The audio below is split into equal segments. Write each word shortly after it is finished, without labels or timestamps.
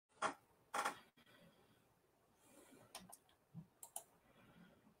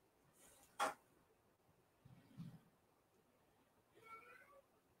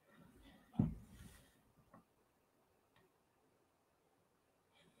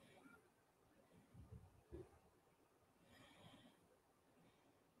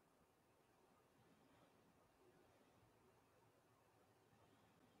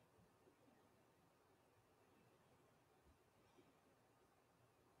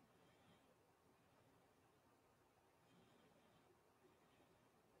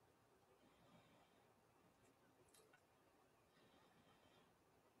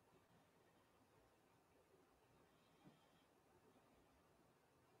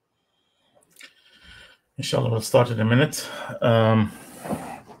Inshallah, we'll start in a minute.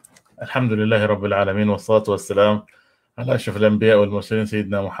 الحمد لله رب العالمين والصلاة والسلام على أشرف الأنبياء والمرسلين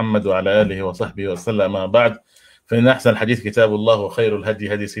سيدنا محمد وعلى آله وصحبه وسلم. أما بعد، فإن أحسن الحديث كتاب الله وخير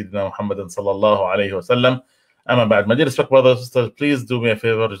الهدي هدي سيدنا محمد صلى الله عليه وسلم. أما بعد, my dear respect brothers and sisters, please do me a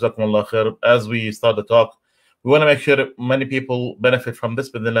favor, Jazakumullah khair. As we start the talk, we want to make sure many people benefit from this,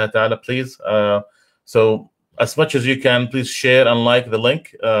 Bismillah ta'ala, please. So as much as you can, please share and like the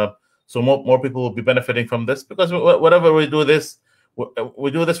link, so more people will be benefiting from this, because whatever we do this, we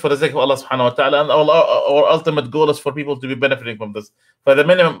do this for the sake of Allah subhanahu wa ta'ala, and our ultimate goal is for people to be benefiting from this. For the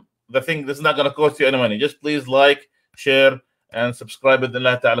minimum, the thing, this is not going to cost you any money. Just please like, share, and subscribe with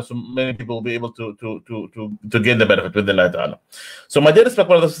Allah ta'ala, so many people will be able to gain the benefit with Allah ta'ala. So my dear respect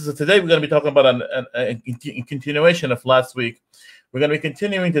brothers and sisters, today we're going to be talking about a continuation of last week. We're going to be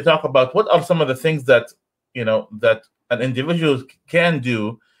continuing to talk about what are some of the things that, you know, that an individual can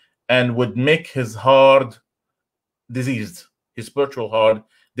do and would make his heart diseased, his spiritual heart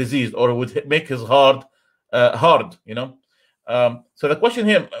diseased, or would make his heart hard, you know. So the question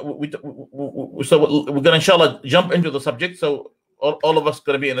here, so we're going to inshallah jump into the subject, so all of us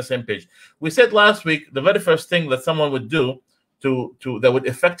going to be in the same page. We said last week the very first thing that someone would do that would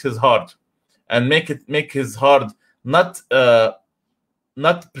affect his heart and make his heart not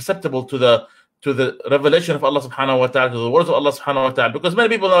perceptible to the revelation of Allah subhanahu wa ta'ala, to the words of Allah subhanahu wa ta'ala. Because many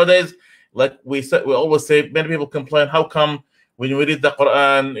people nowadays, like we always say, many people complain, how come when we read the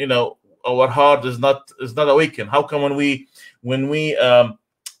Quran, you know, our heart is not awakened? How come when we are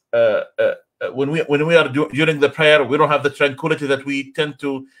during the prayer, we don't have the tranquility that we tend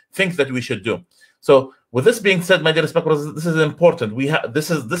to think that we should do? So with this being said, my dear respect brothers, this is important.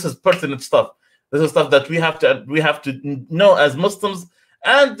 This is pertinent stuff. This is stuff that we have to know as Muslims,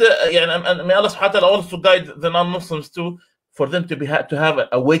 and may Allah subhanahu wa ta'ala also guide the non-Muslims too, for them to have an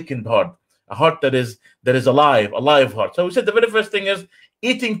awakened heart, a heart that is alive heart. So we said the very first thing is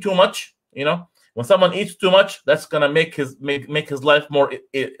eating too much. You know, when someone eats too much, that's gonna make his life more,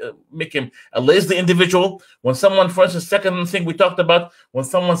 make him a lazy individual. When someone, for instance, second thing we talked about, when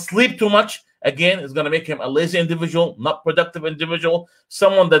someone sleep too much, again, is gonna make him a lazy individual, not productive individual,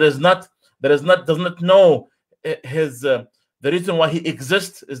 someone that does not know his the reason why he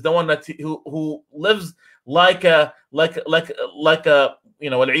exists, is the one that who lives like a you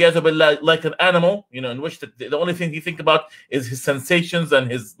know, like an animal, you know, in which the only thing he think about is his sensations and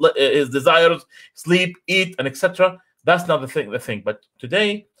his desires, sleep, eat, and etc. That's not the thing. But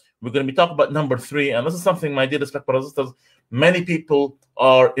today we're going to be talking about number 3, and this is something, my dear respect brothers and sisters, many people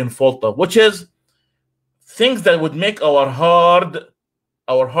are in fault of, which is things that would make our heart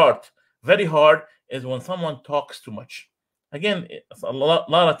very hard, is when someone talks too much. Again, a lot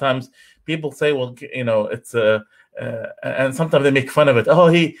of times people say, well, you know, it's and sometimes they make fun of it. Oh,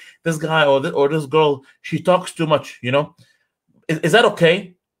 this guy or this girl, she talks too much, you know. Is that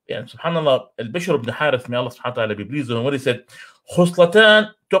okay? Yeah, subhanallah, al-Bishr ibn Harith, may Allah subhanahu wa ta'ala be pleased with him, what he said,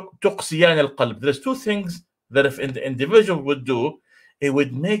 خُصْلَتَانْ تُقْسِيَانِ الْقَلْبِ. There's 2 things that if the individual would do, it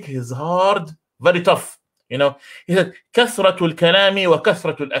would make his heart very tough. You know, he said, كَثْرَةُ الْكَلَامِ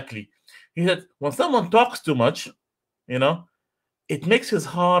وَكَثْرَةُ الْأَكْلِ. He said, when someone talks too much, you know, it makes his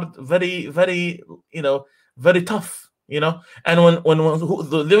heart very, very, you know, very tough, you know. And when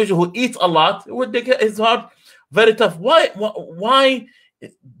the individual who eats a lot, it would make his heart very tough. Why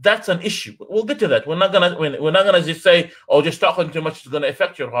that's an issue? We'll get to that. We're not gonna just say, oh, just talking too much is gonna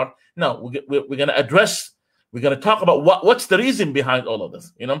affect your heart. No, we're gonna address. We're going to talk about what's the reason behind all of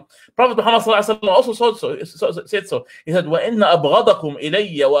this. You know, Prophet Muhammad also said so. He said, وَإِنَّ أَبْغَضَكُمْ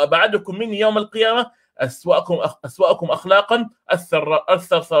إِلَيَّ وَأَبْعَدَكُمْ مِنِّي يَوْمَ الْقِيَامَةِ أسوأكم أخلاقا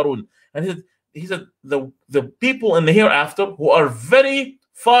الثرثارون. And he said the people in the hereafter who are very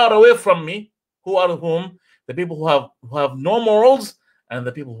far away from me, who are whom? The people who have no morals, and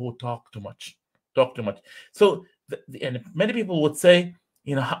the people who talk too much. So and many people would say,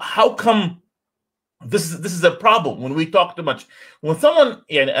 you know, how come this is a problem when we talk too much? When someone,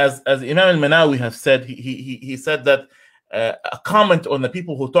 as Imam al-Manawi has said, he said that a comment on the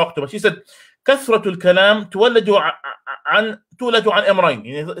people who talk too much. He said, كثرة الكلام تولد عن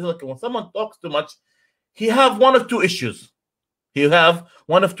أمرين. When someone talks too much, he have one of two issues. Is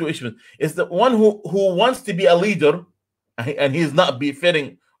the one who wants to be a leader, and he's not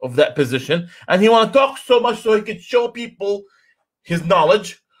befitting of that position, and he want to talk so much so he could show people his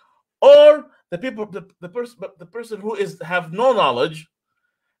knowledge, or the person who have no knowledge,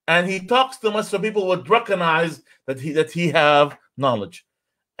 and he talks too much so people would recognize that he have knowledge.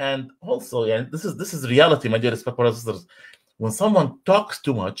 And also, this is reality, my dear sisters. When someone talks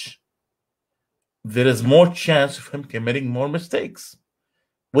too much, there is more chance of him committing more mistakes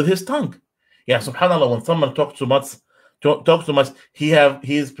with his tongue. Yeah, subhanallah, when someone talks too much, he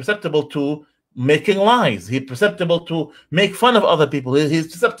is susceptible to making lies. He's susceptible to make fun of other people. He's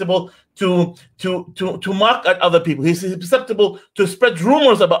susceptible to mock at other people. He's susceptible to spread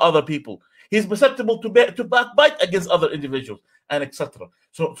rumors about other people. He's susceptible to backbite against other individuals, and etc.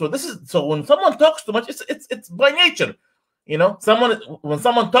 So when someone talks too much, it's by nature. You know, when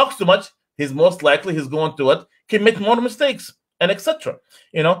someone talks too much, he's most likely going to commit more mistakes, and etc.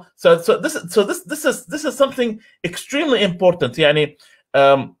 You know, so this is something extremely important. Yani,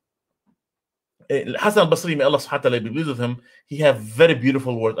 Hassan al-Basri, may Allah subhanahu wa ta'ala be pleased with him, he have very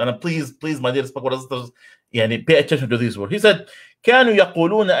beautiful words. And please, my dear sisters, yani, pay attention to these words. He said, كانوا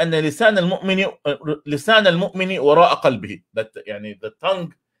يقولون أن لسان المؤمن وراء قلبه. That yani, the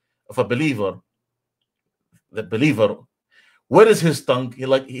tongue of a believer, where is his tongue?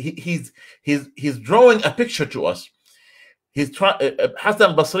 He's drawing a picture to us. He's trying. Hassan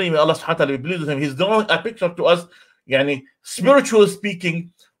al-Basri, may Allah subhanahu wa ta'ala be pleased with him, he's drawing a picture to us. Yani, spiritually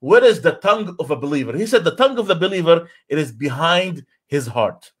speaking, where is the tongue of a believer? He said the tongue of the believer, it is behind his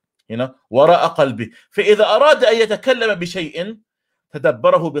heart. You know, وراء قلبه. فإذا أراد أن يتكلم بشيء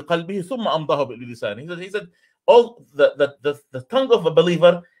تدبره بقلبه ثم أمضاه بلسانه. He said all the tongue of a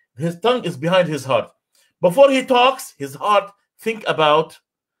believer, his tongue is behind his heart. Before he talks, his heart think about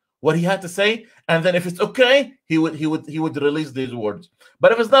what he had to say, and then if it's okay, he would release these words.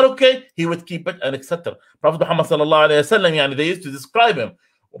 But if it's not okay, he would keep it, and etc. Prophet Muhammad sallallahu alaihi wasallam, yani, they used to describe him.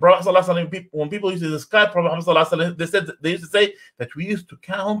 Prophet sallallahu alaihi wasallam, when people used to describe Prophet Muhammad sallallahu alaihi wasallam, they used to say that we used to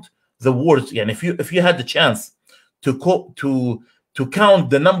count the words. And if you had the chance to count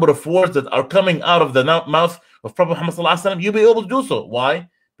the number of words that are coming out of the mouth of Prophet Muhammad sallallahu alaihi wasallam, you'll be able to do so. Why?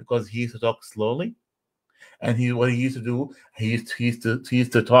 Because he used to talk slowly. And what he used to do, he used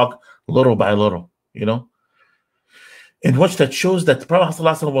to talk little by little, you know, in which that shows that Prophet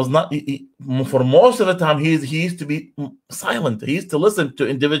ﷺ was not, for most of the time, he used to be silent. He used to listen to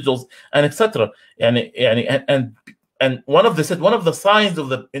individuals and etc. And one of the signs of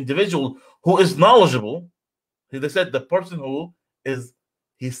the individual who is knowledgeable, they said the person who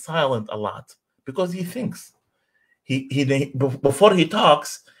he's silent a lot because he thinks. Before he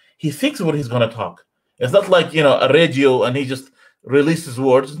talks, he thinks what he's going to talk. It's not like, you know, a radio and he just releases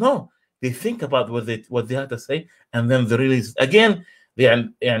words. No, they think about what they have to say, and then they release. Again,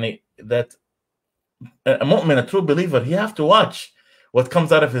 that a mu'min, a true believer, he have to watch what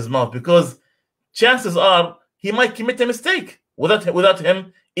comes out of his mouth, because chances are he might commit a mistake without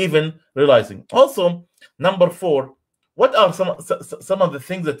him even realizing. Also, number 4, what are some of the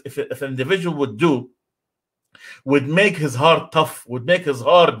things that if an individual would do would make his heart tough, would make his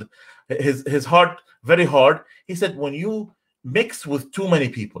heart very hard? He said, when you mix with too many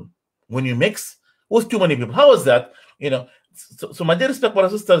people. How is that? You know, so my dear respect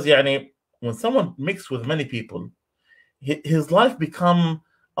brothers and sisters, yani, when someone mixes with many people, his life become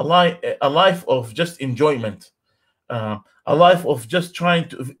a life of just enjoyment, a life of just trying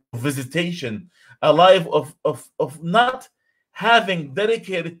to visitation, a life of not having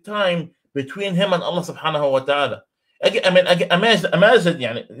dedicated time between him and Allah subhanahu wa ta'ala. Imagine,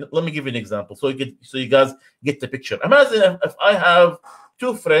 yani, let me give you an example so you guys get the picture. Imagine if I have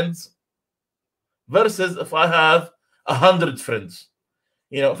 2 friends versus if I have 100 friends.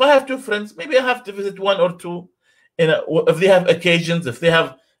 You know, if I have 2 friends, maybe I have to visit 1 or 2. You know, if they have occasions, if they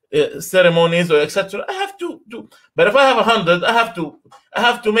have ceremonies or etc., I have to do. But if I have 100, I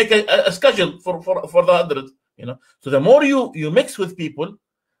have to make a schedule for the 100. You know, so the more you mix with people,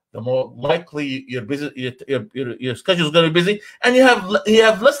 the more likely you're busy, your schedule is going to be busy, and you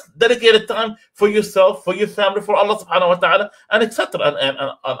have less dedicated time for yourself, for your family, for Allah subhanahu wa ta'ala, and etc. And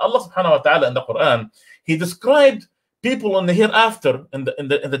Allah subhanahu wa ta'ala in the Quran, He described people in the hereafter, in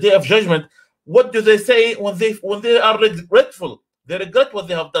the day of judgment. What do they say when they are regretful? They regret what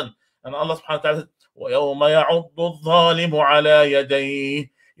they have done. And Allah subhanahu wa ta'ala said, وَيَوْمَ يَعُضُّ الظَّالِمُ عَلَى يَدَيْهِ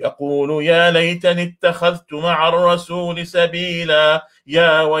يقول يا ليتني اتخذت مع الرسول سبيلا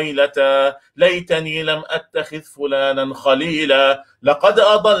يا ويلتى ليتني لم أتخذ فلانا خليلا لقد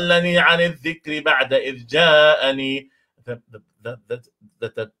أضلني عن الذكر بعد إذ جاءني.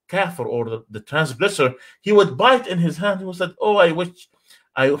 The kafir, or the transgressor, he would bite in his hand. He would say, oh, I wish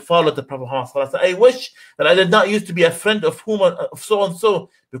I followed the Prophet Muhammad. I wish that I did not used to be a friend of so and so,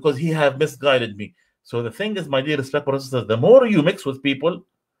 because he have misguided me. So the thing is, my dear respectful sisters, the more you mix with people,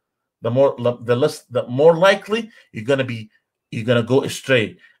 the more likely you're gonna go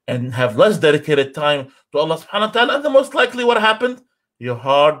astray and have less dedicated time to Allah subhanahu wa ta'ala. And the most likely what happened, your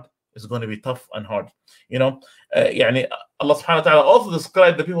heart is going to be tough and hard. You know, Allah subhanahu wa ta'ala also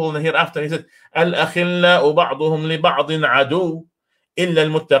described the people in the hereafter. He said, Al-akhillau ba'duhum li ba'din adu إلا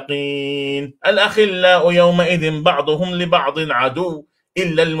المتقين الأخلاء يومئذ بعضهم لبعض عدو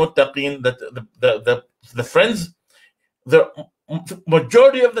إلا المتقين. That the friends, the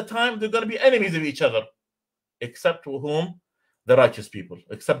majority of the time they're going to be enemies of each other, except whom? The righteous people,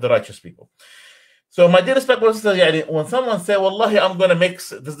 except the righteous people. So my dear respected sisters, when someone say, Wallahi, I'm going to mix,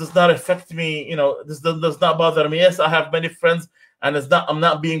 this does not affect me, this does not bother me. Yes, I have many friends and I'm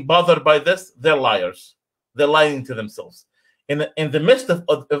not being bothered by this. They're liars. They're lying to themselves. In the midst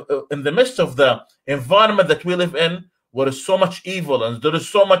of the environment that we live in, where there's so much evil and there is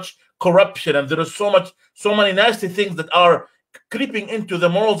so much corruption and there is so many nasty things that are creeping into the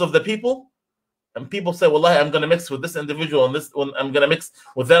morals of the people, and people say, "Wallahi, I'm going to mix with this individual, and this one I'm going to mix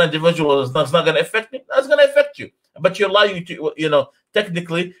with that individual. It's not going to affect me." That's going to affect you, but you're lying to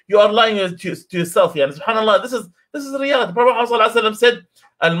technically you are lying to yourself. Subhanallah, this is the reality. Prophet ﷺ said,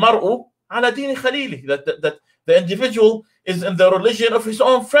 "Al-mar'u ala dini khalili," that the individual is in the religion of his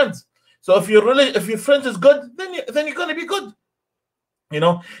own friends. So if your friend is good, then you're going to be good.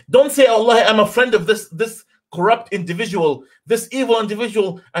 Don't say, "Allah, I'm a friend of this corrupt individual, this evil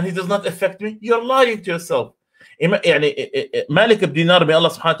individual, and he does not affect me." You're lying to yourself. Malik ibn Dinar, may Allah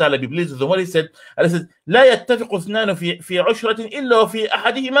subhanahu wa ta'ala be pleased with him, what he said, لا يتفق اثنان في عشرة إلا وفي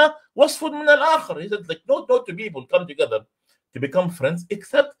أحدهما وصف من الآخر. He said, like, no two people come together to become friends,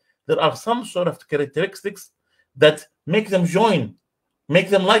 except there are some sort of characteristics that make them join, make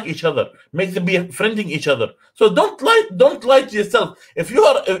them like each other, make them be friending each other. So don't lie to yourself. If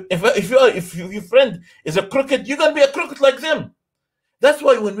your friend is a crooked, you're gonna be a crooked like them. That's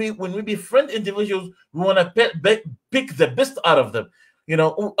why when we befriend individuals, we want to pick the best out of them. I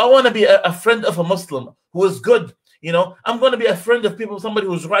want to be a friend of a Muslim who is good. I'm going to be a friend of somebody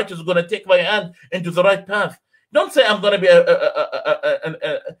who's righteous, who's going to take my hand into the right path. Don't say I'm going to be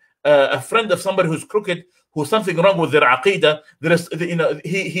a friend of somebody who's crooked, who's something wrong with their aqidah. There is,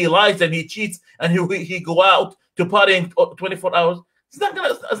 he lies and he cheats and he go out to party 24 hours. It's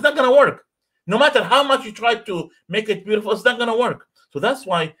not gonna work. No matter how much you try to make it beautiful, it's not gonna work. So that's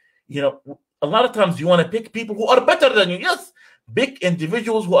why, a lot of times you want to pick people who are better than you. Yes, pick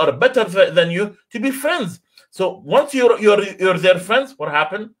individuals who are better than you to be friends. So once you're their friends, what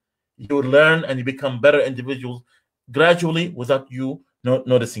happened? You learn and you become better individuals gradually without you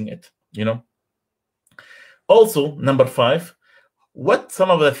noticing it. Also, number 5, what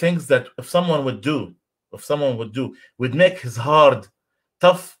some of the things that if someone would do would make his heart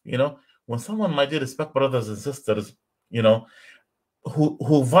tough. When someone, my dear respect brothers and sisters,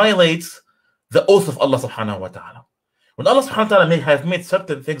 who violates the oath of Allah subhanahu wa ta'ala. When Allah subhanahu wa ta'ala have made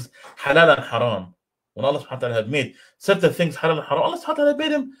certain things halal and haram, when Allah subhanahu wa ta'ala have made certain things halal and haram, Allah subhanahu wa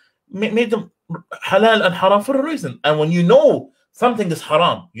ta'ala made them halal and haram for a reason. And when something is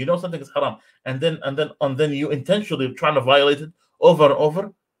haram, and then you intentionally trying to violate it over and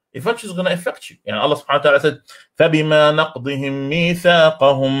over, eventually it's going to affect you. Allah subhanahu wa ta'ala said, فَبِمَا نَقْضِهِمْ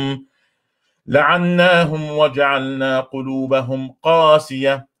مِيثَاقَهُمْ لعناهم وجعلنا قلوبهم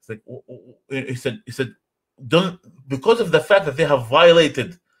قاسية. He said, don't, because of the fact that they have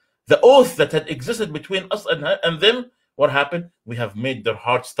violated the oath that had existed between us and them, what happened? We have made their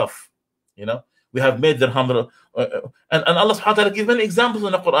hearts tough. We have made their humble. And Allah subhanahu wa ta'ala gives many examples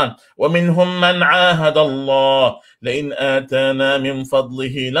in the Quran. وَمِنْهُمْ مَنْ عَاهَدَ اللَّهِ لَإِنْ آتَانَا مِنْ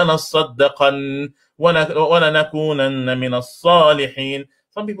فَضْلِهِ لَنَصَّدَّقَنَّ وَلَنَكُونَنَّ مِنَ الصَّالِحِينَ.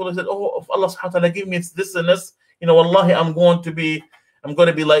 Some people have said, "Oh, if Allah subhanahu wa ta'ala give me this and this, wallahi, I'm going to be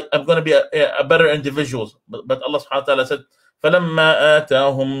a better individual." But Allah subhanahu wa ta'ala said, فَلَمَّا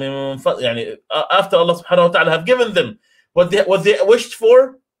آتَاهُم مِّن فَضْلِهِ, after Allah subhanahu wa ta'ala have given them what they wished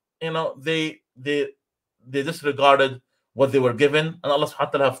for, they disregarded what they were given, and Allah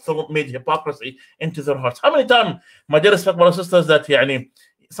subhanahu wa ta'ala have made hypocrisy into their hearts. How many times, my dear respected brothers and sisters, that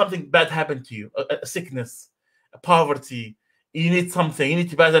something bad happened to you, a sickness, a poverty, you need something, you need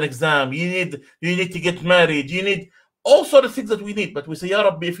to pass an exam, you need to get married, you need all sorts of things that we need, but we say, Ya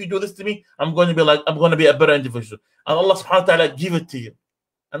Rabbi, if you do this to me, I'm going to be a better individual. And Allah subhanahu wa ta'ala give it to you.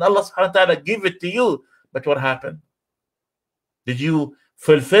 And Allah subhanahu wa ta'ala give it to you. But what happened? Did you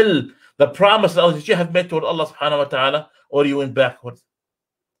fulfill the promise that you have made toward Allah subhanahu wa ta'ala, or you went backwards?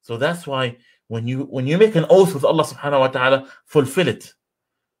 So that's why when you make an oath with Allah subhanahu wa ta'ala, fulfill it.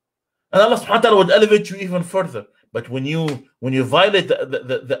 And Allah subhanahu wa ta'ala would elevate you even further. But when you violate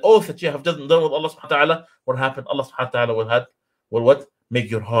the oath that you have done with Allah subhanahu wa ta'ala, what happened? Allah subhanahu wa ta'ala will what? Make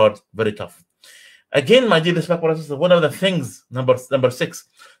your heart very tough. Again, my dear respected brothers and sisters, one of the things, number 6,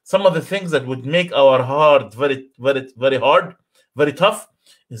 some of the things that would make our heart very, very, very hard, very tough,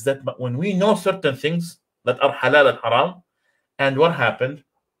 is that when we know certain things that are halal and haram, and what happened?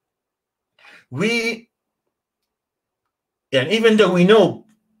 We And even though we know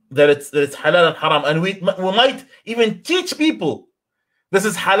that it's halal and haram, and we might even teach people this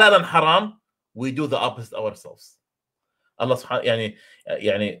is halal and haram, we do the opposite ourselves. Allah subhanahu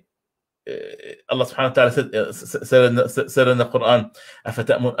Allah subhanahu wa ta'ala said in the Quran,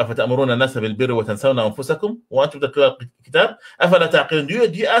 أفتأمرون الناس بالبر وتنسون أنفسكم وأنتم تتلون الكتاب أفلا تعقلون. Do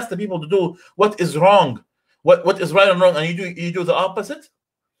you ask the people to do what is wrong, what is right and wrong, and you do the opposite?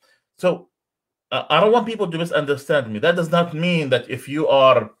 So I don't want people to misunderstand me. That does not mean that if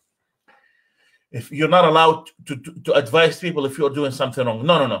you're not allowed to advise people if you're doing something wrong.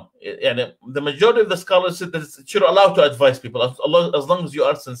 No. And the majority of the scholars said that you're allowed to advise people as long as you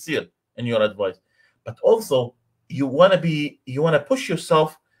are sincere in your advice. But also you want to push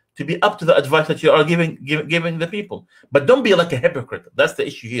yourself to be up to the advice that you are giving the people. But don't be like a hypocrite. That's the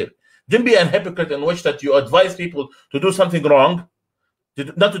issue here. Don't be a hypocrite in which that you advise people to do something wrong,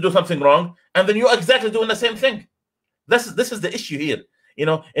 not to do something wrong, and then you're exactly doing the same thing. This is the issue here. In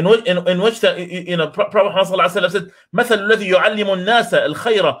which Prophet Muhammad said, مثل الذي يعلم الناس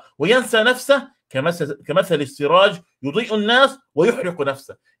الخير وينسى نفسه كمثل السراج يضيء الناس ويحرق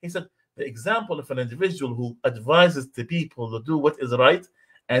نفسه. He said, the example of an individual who advises the people to do what is right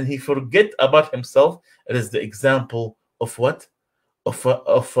and he forget about himself, it is the example of what?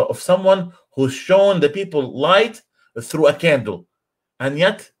 Of someone who's shown the people light through a candle, and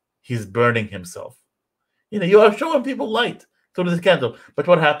yet he's burning himself. You are showing people light through the candle, but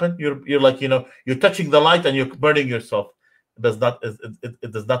what happened? You're like, you're touching the light and you're burning yourself. It does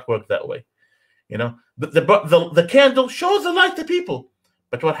not work that way. The candle shows the light to people,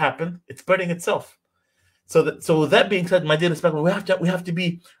 but what happened? It's burning itself. So that being said, my dear respect, we have to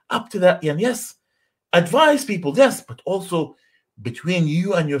be up to that. And yes, advise people, yes, but also between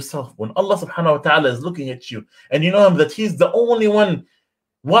you and yourself. When Allah subhanahu wa ta'ala is looking at you and you know him that he's the only one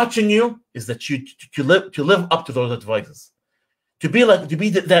watching you, is that you to live up to those advices. To be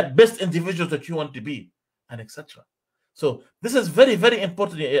that best individual that you want to be, and etc. So this is very, very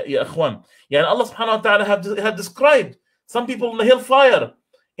important, ya akhwan. And Allah subhanahu wa ta'ala have described some people in the hellfire,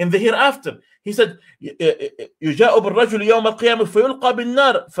 in the hereafter. He said, يجاء بالرجل يوم القيامة فيلقى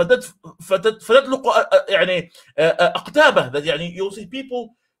بالنار فتطلق أقتابه. That you'll see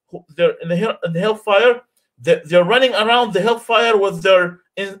people who they're in the hellfire. They're running around the hellfire with their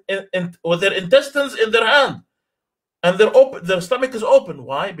intestines in their hand. And their stomach is open.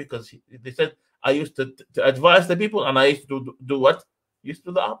 Why? Because they said, I used to advise the people, and I used to do what? I used to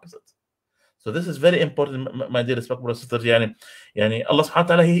do the opposite. So this is very important, my dear respectable sisters. Allah subhanahu wa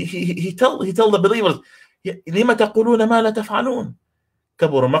ta'ala, he tell the believers, لِمَ تَقُولُونَ مَا لَا تَفْعَلُونَ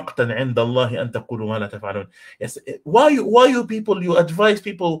كَبُرَ مَقْتًا عِنْدَ اللَّهِ أَن تَقُولُوا مَا لَا تَفْعَلُونَ. Yes, why you people, you advise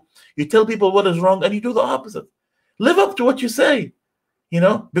people, you tell people what is wrong, and you do the opposite. Live up to what you say,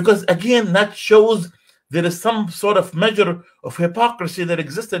 because again, that shows there is some sort of measure of hypocrisy that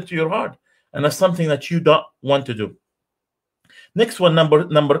exists into your heart, and that's something that you don't want to do. Next one,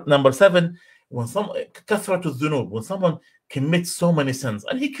 number 7, when كثرة الذنوب, when someone commits so many sins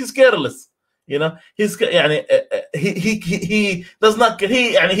and he's careless, he does not,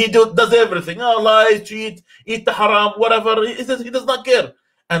 does everything, lie, cheat, eat the haram, whatever. He says he does not care,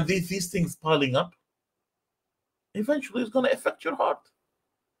 and these things piling up, eventually it's going to affect your heart.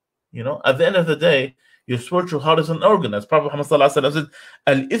 At the end of the day, your spiritual heart is an organ. As Prophet Muhammad sallallahu alaihi wasallam said,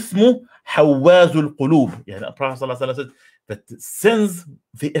 "Al-ithmu hawazul qulub." Prophet sallallahu alaihi wasallam said that sins,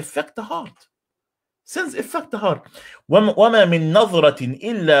 they affect the heart. Sins affect the heart. وَمَا مِن نَظْرَةٍ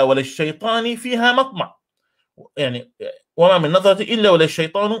إِلَّا وَلِلشَّيْطَانِ فِيهَا مَطْمَعٌ. وَمَا مِن نَظْرَةٍ إِلَّا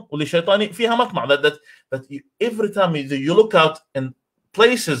وَلِلشَّيْطَانِ فِيهَا مَطْمَعٌ. That every time you look out in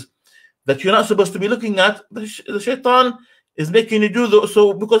places that you're not supposed to be looking at, the shaitan is making you do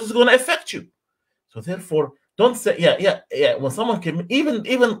so because it's going to affect you. So therefore, don't say, when someone can, even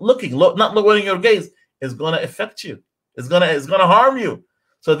looking, not lowering your gaze, is going to affect you. It's going to harm you.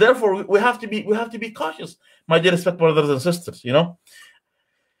 So therefore, we have to be cautious, my dear respected brothers and sisters.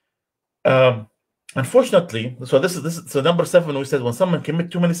 Unfortunately, so number 7, we said when someone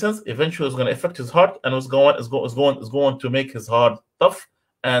commits too many sins, eventually it's going to affect his heart, and is going to make his heart tough,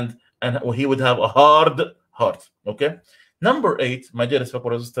 and he would have a hard heart. Okay. Number 8, my dear respected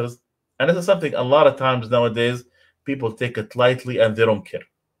brothers and sisters, and this is something a lot of times nowadays people take it lightly and they don't care.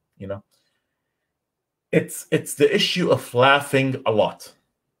 It's the issue of laughing a lot.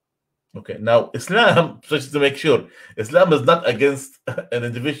 Okay, now Islam, just to make sure, Islam is not against an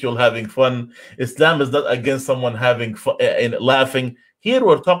individual having fun. Islam is not against someone having fun and laughing. Here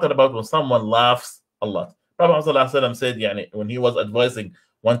we're talking about when someone laughs a lot. Prophet ﷺ said, when he was advising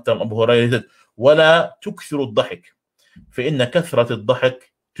one time Abu Hurairah, he said, وَلَا تُكْثِرُ الضَّحِكِ فَإِنَّ كَثْرَةَ الضَّحِكِ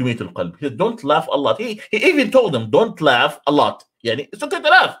تميت القلب. He said, don't laugh a lot. He even told them, don't laugh a lot. يعني it's okay to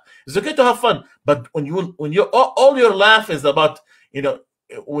laugh, it's okay to have fun, but when you all your laugh is about, you know,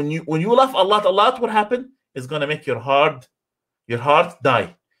 when you laugh a lot, what happened? It's gonna make your heart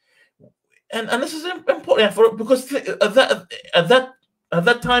die. And this is important because at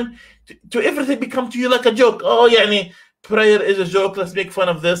that time, to everything become to you like a joke. Oh, يعني prayer is a joke. Let's make fun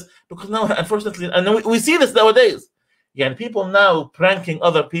of this. Because now, unfortunately, and we see this nowadays. Yeah, people now pranking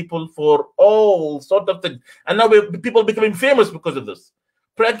other people for all sort of things, and now people becoming famous because of this,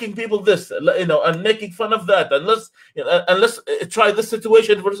 pranking people this, you know, and making fun of that, and let's try this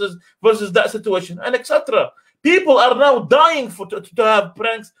situation versus that situation, and etc. People are now dying to have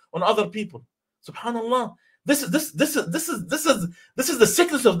pranks on other people. Subhanallah. This is the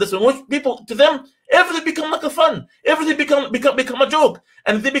sickness of this, in which people, to them, everything become like a fun, everything become a joke,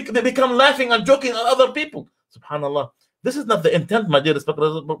 and they become laughing and joking at other people. Subhanallah. This is not the intent, my dear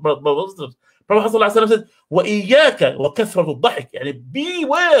brothers. Prophet ﷺ said, وَإِيَّاكَ وَكَثْرَةُ الضَّحِكِ. يعني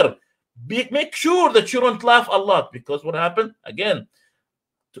beware, make sure that you don't laugh a lot, because what happened? Again,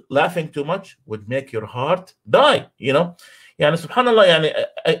 laughing too much would make your heart die, you know. يعني subhanallah, يعني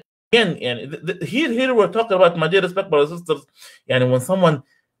again, يعني here we're talking about, my dear respect brothers and sisters, يعني when someone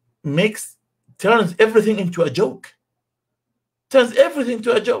turns everything into a joke,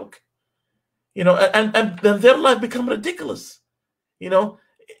 you know, and then their life become ridiculous, you know.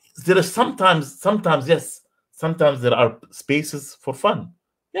 There is sometimes yes, sometimes there are spaces for fun,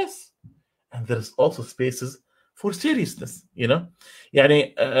 yes, and there is also spaces for seriousness, you know.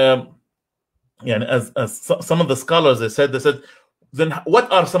 يعني as some of the scholars they said, then what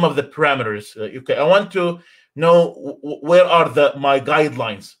are some of the parameters? Okay, I want to know where are my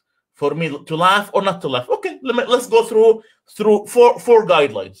guidelines for me to laugh or not to laugh. Okay, let's go through four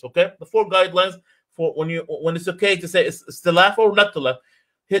guidelines. Okay, the 4 guidelines for when it's okay to say it's to laugh or not to laugh.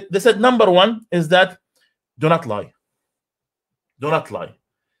 They said number 1 is that do not lie. Do not lie.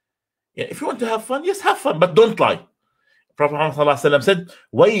 Yeah, if you want to have fun, yes, have fun, but don't lie. Prophet Muhammad said,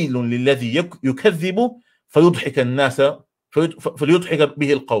 وَيْلٌ لِلَّذِي يُكَذِّبُ فَيُضْحِكَ النَّاسَ فَلْيُضْحِكَ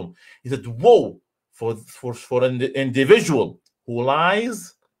بِهِ الْقَوْمِ. He said, woe for an individual who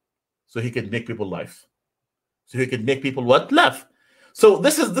lies so he can make people laugh. So he can make people what? Laugh. So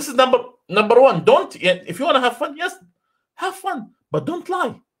this is number 1. Don't, if you want to have fun, yes, have fun, but don't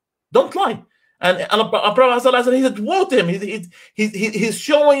lie. Don't lie. And Prophet he said, woe to him. He's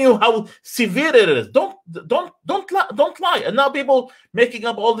showing you how severe it is. Don't lie. And now people making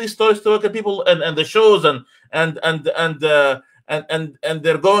up all these stories to look at people and the shows and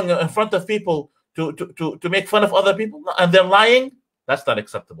they're going in front of people to make fun of other people, and they're lying. That's not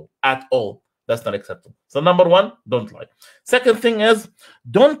acceptable at all. That's not acceptable. So number 1, don't lie. Second thing is,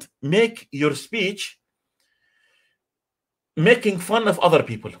 don't make your speech making fun of other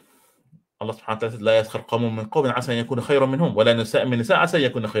people. Allah subhanahu wa ta'ala said, لا يسخر قوم من قوم عسى أن يكون خيرا منهم ولا نساء من نساء عسى أن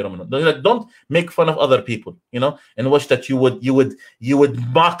يكون خيرا منهم. Don't make fun of other people, you know, in which that you would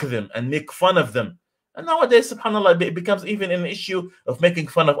mock them and make fun of them. And nowadays, subhanallah, it becomes even an issue of making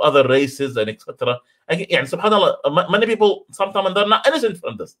fun of other races and etc. Again, subhanallah, many people sometimes they're not innocent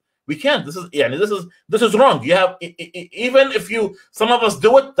from this. We can't. This is wrong. You have, even if some of us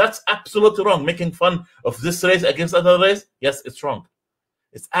do it, that's absolutely wrong. Making fun of this race against another race, yes, it's wrong.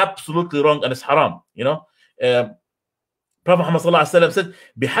 It's absolutely wrong and it's haram. You know, Prophet Muhammad said,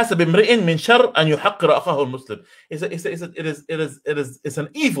 "بحسب امرئ من شر أن يحقر أخاه المسلم." It's an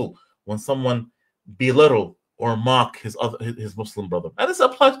evil when someone belittle or mock his Muslim brother, and this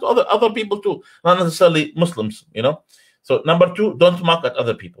applies to other people too, not necessarily Muslims. You know. So number 2, don't mock at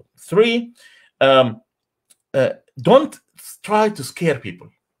other people. 3, don't try to scare people.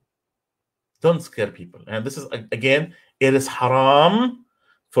 Don't scare people. And this is, again, it is haram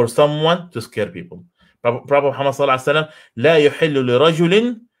for someone to scare people. Prophet Muhammad sallallahu alaihi wasallam, لا يحل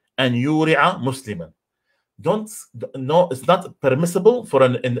لرجل أن يورع مسلما. It's not permissible for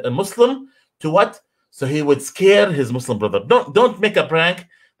a Muslim to what? So he would scare his Muslim brother. Don't make a prank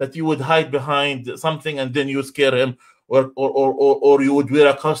that you would hide behind something and then you scare him, or you would wear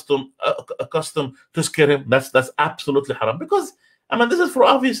a costume to scare him. That's absolutely haram, because I mean, this is for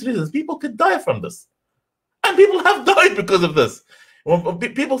obvious reasons. People could die from this, and people have died because of this.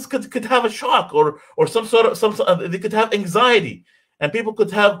 People could have a shock or some they could have anxiety, and people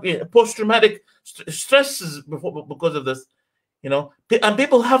could have post-traumatic stresses because of this. You know, and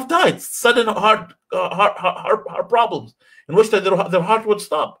people have died, sudden heart problems, in which their heart would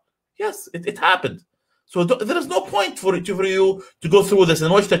stop. Yes, it happened. So there is no point for you to go through this,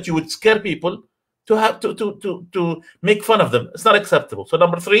 in which that you would scare people to have to make fun of them. It's not acceptable. So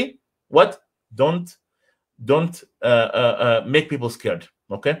number 3, what? Don't make people scared.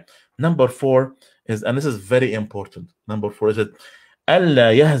 Okay. Number 4 is, and this is very important. Number 4 is that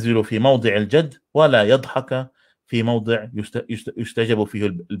ألا يهزل في موضع الجد ولا يضحك في موضع يستجب فيه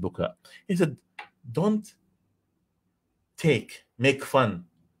البكاء. He said, don't make fun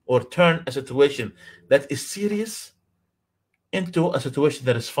or turn a situation that is serious into a situation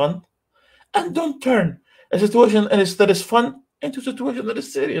that is fun, and don't turn a situation that is fun into a situation that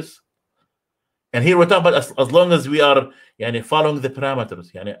is serious. And here we're talking about as long as we are following the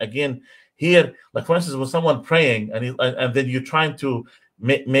parameters. Again, here, like for instance, when someone praying and then you're trying to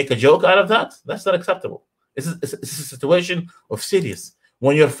make a joke out of that, that's not acceptable. It's a situation of serious.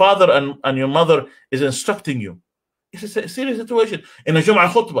 When your father and your mother is instructing you, it's a serious situation. In a Jum'ah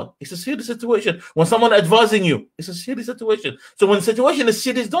khutbah, it's a serious situation. When someone advising you, it's a serious situation. So when the situation is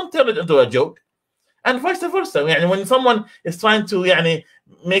serious, don't turn it into a joke. And vice versa. When someone is trying to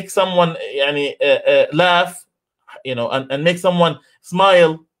make someone laugh, and make someone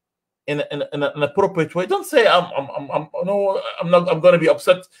smile in an appropriate way, don't say I'm going to be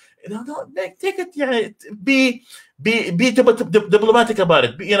upset. No, take it. Be diplomatic about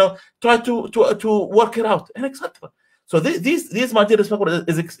it. Try to work it out, and etc. So these my dear respect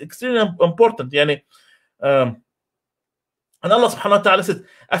is extremely important. And Allah subhanahu wa ta'ala said,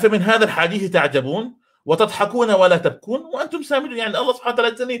 أفمن هذا الحديث تعجبون وتضحكون ولا تبكون وأنتم سامدون. Allah subhanahu wa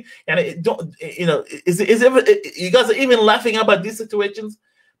ta'ala is telling you guys are even laughing about these situations.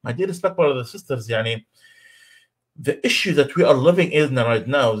 My dear respected brothers and sisters, the issue that we are living in right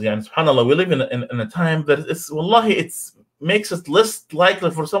now, subhanAllah, we live in a time that it makes it less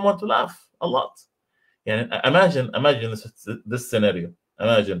likely for someone to laugh a lot. Imagine this scenario.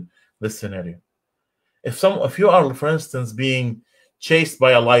 Imagine this scenario. If you are, for instance, being chased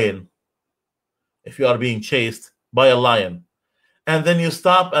by a lion, if you are being chased by a lion, and then you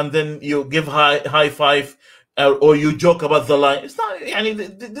stop and then you give high five, or you joke about the lion, it's not.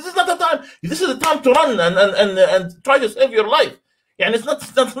 This is not the time. This is the time to run and try to save your life. It's not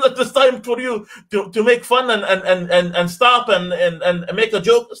this time for you to make fun and stop and make a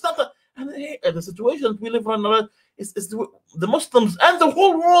joke. It's not that. And the situation we live in is the Muslims and the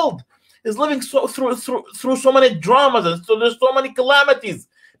whole world is living through so many dramas, and so there's so many calamities.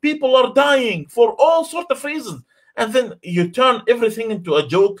 People are dying for all sorts of reasons, and then you turn everything into a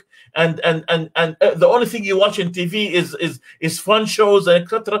joke, and the only thing you watch on TV is fun shows and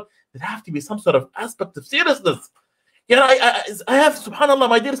etc. There have to be some sort of aspect of seriousness. I have, subhanAllah,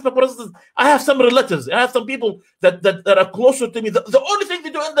 my dearest brothers, I have some relatives, I have some people that are closer to me. The only thing they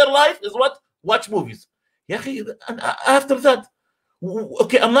do in their life is what? Watch movies. And after that,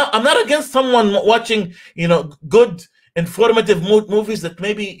 okay, I'm not against someone watching, good, informative movies that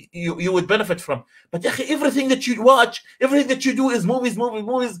maybe you would benefit from. But everything that you watch, everything that you do is movies,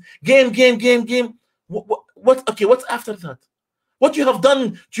 game. What's after that? What you have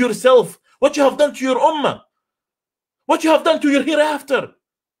done to yourself, what you have done to your ummah, what you have done to your hereafter.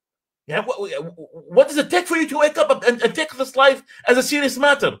 What does it take for you to wake up and take this life as a serious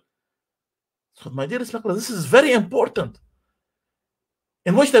matter? So, my dearest brothers, this is very important.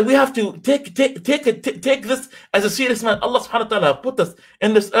 In which that we have to take this as a serious matter. Allah subhanahu wa ta'ala put us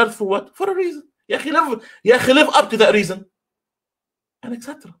in this earth for what? For a reason. Live up to that reason, and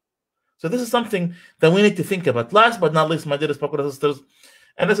etc. So this is something that we need to think about. Last but not least, my dearest brothers and sisters,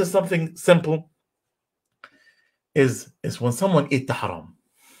 and this is something simple, is when someone eats the haram.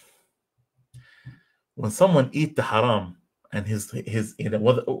 When someone eats the haram, and his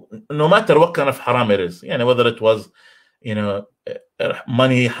no matter what kind of haram it is, whether it was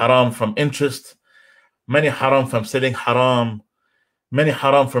money haram from interest, money haram from selling haram, money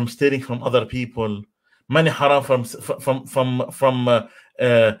haram from stealing from other people, money haram from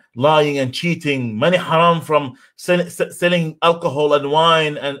lying and cheating, money haram from selling alcohol and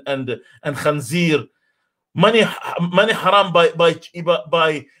wine and khanzir, money haram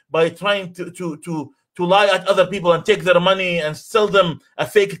by trying to lie at other people and take their money and sell them a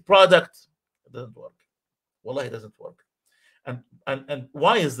fake product. It doesn't work. Wallahi, it doesn't work. And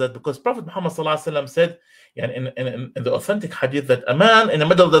why is that? Because Prophet Muhammad said in the authentic hadith that a man in the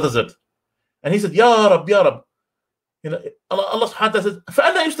middle of the desert, and he said, Ya Rab, Ya Rab, Allah subhanahu wa ta'ala said,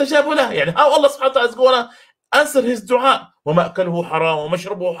 فَأَنَّا يُسْتَجَابُ لَهُ. How Allah subhanahu wa ta'ala is going to answer his dua? وَمَأْكَلُهُ حَرَامٌ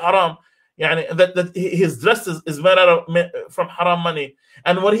وَمَشْرَبُهُ حَرَامٌ. That his dress is made out of from haram money,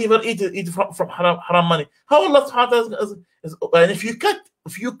 and whatever eat from haram money. How Allah subhanahu wa ta'ala is, and if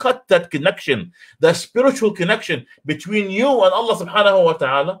you cut that connection, the spiritual connection between you and Allah subhanahu wa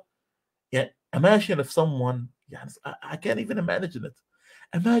ta'ala, imagine if someone, I can't even imagine it.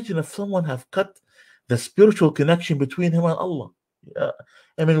 Imagine if someone have cut the spiritual connection between him and Allah.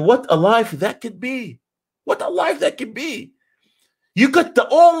 What a life that could be. What a life that could be. You got the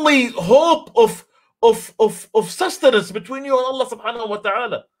only hope of sustenance between you and Allah subhanahu wa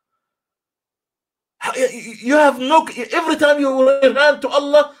ta'ala. You have no, every time you run to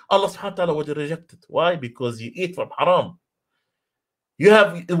Allah, Allah subhanahu wa ta'ala would reject it. Why? Because you eat from haram. You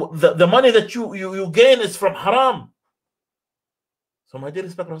have the money that you gain is from haram. So my dear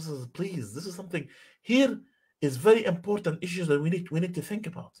respected brothers, please, this is something here is very important issues that we need to think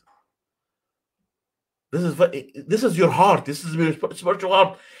about. This is your heart. This is your spiritual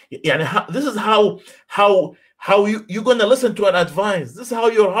heart. This is how you're going to listen to an advice. This is how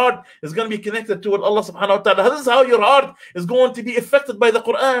your heart is going to be connected to Allah subhanahu wa ta'ala. This is how your heart is going to be affected by the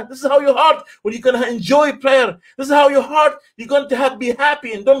Quran. This is how your heart, when you're going to enjoy prayer. This is how your heart, you're going to be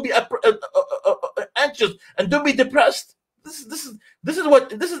happy and don't be anxious and don't be depressed. This is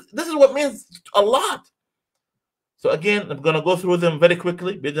what means a lot. So again, I'm going to go through them very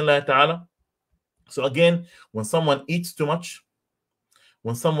quickly, bi'idhnillah ta'ala. So again, when someone eats too much,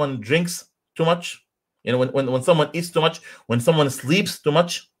 when someone drinks too much, when someone eats too much, when someone sleeps too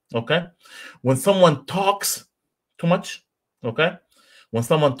much, okay? When someone talks too much, okay? When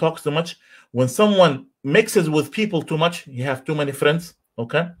someone talks too much, when someone mixes with people too much, you have too many friends,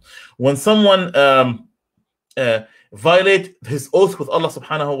 okay? When someone violates his oath with Allah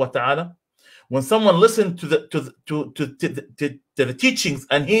subhanahu wa ta'ala, when someone listens to the teachings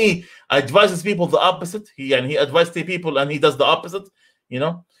and he advises people the opposite, he advises people and he does the opposite,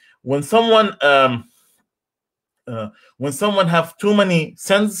 when someone have too many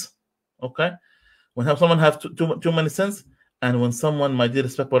sins, okay, when someone have too many sins, and when someone, my dear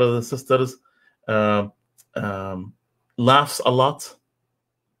respected brothers and sisters, laughs a lot,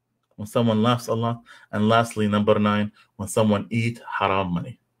 when someone laughs a lot, and lastly, number 9, when someone eat haram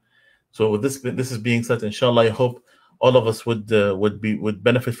money. So with this is being said, inshallah, I hope all of us would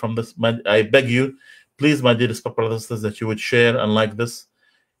benefit from this. I beg you, please, my dear respected brothers and sisters, that you would share and like this.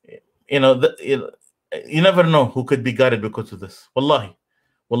 You never know who could be guided because of this. Wallahi,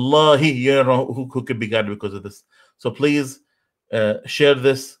 you never know who could be guided because of this. So please share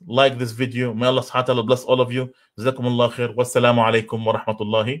this, like this video. May Allah subhanahu wa ta'ala bless all of you. Jazakumullah khair. Wassalamu alaikum wa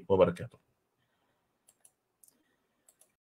rahmatullahi wa barakatuh.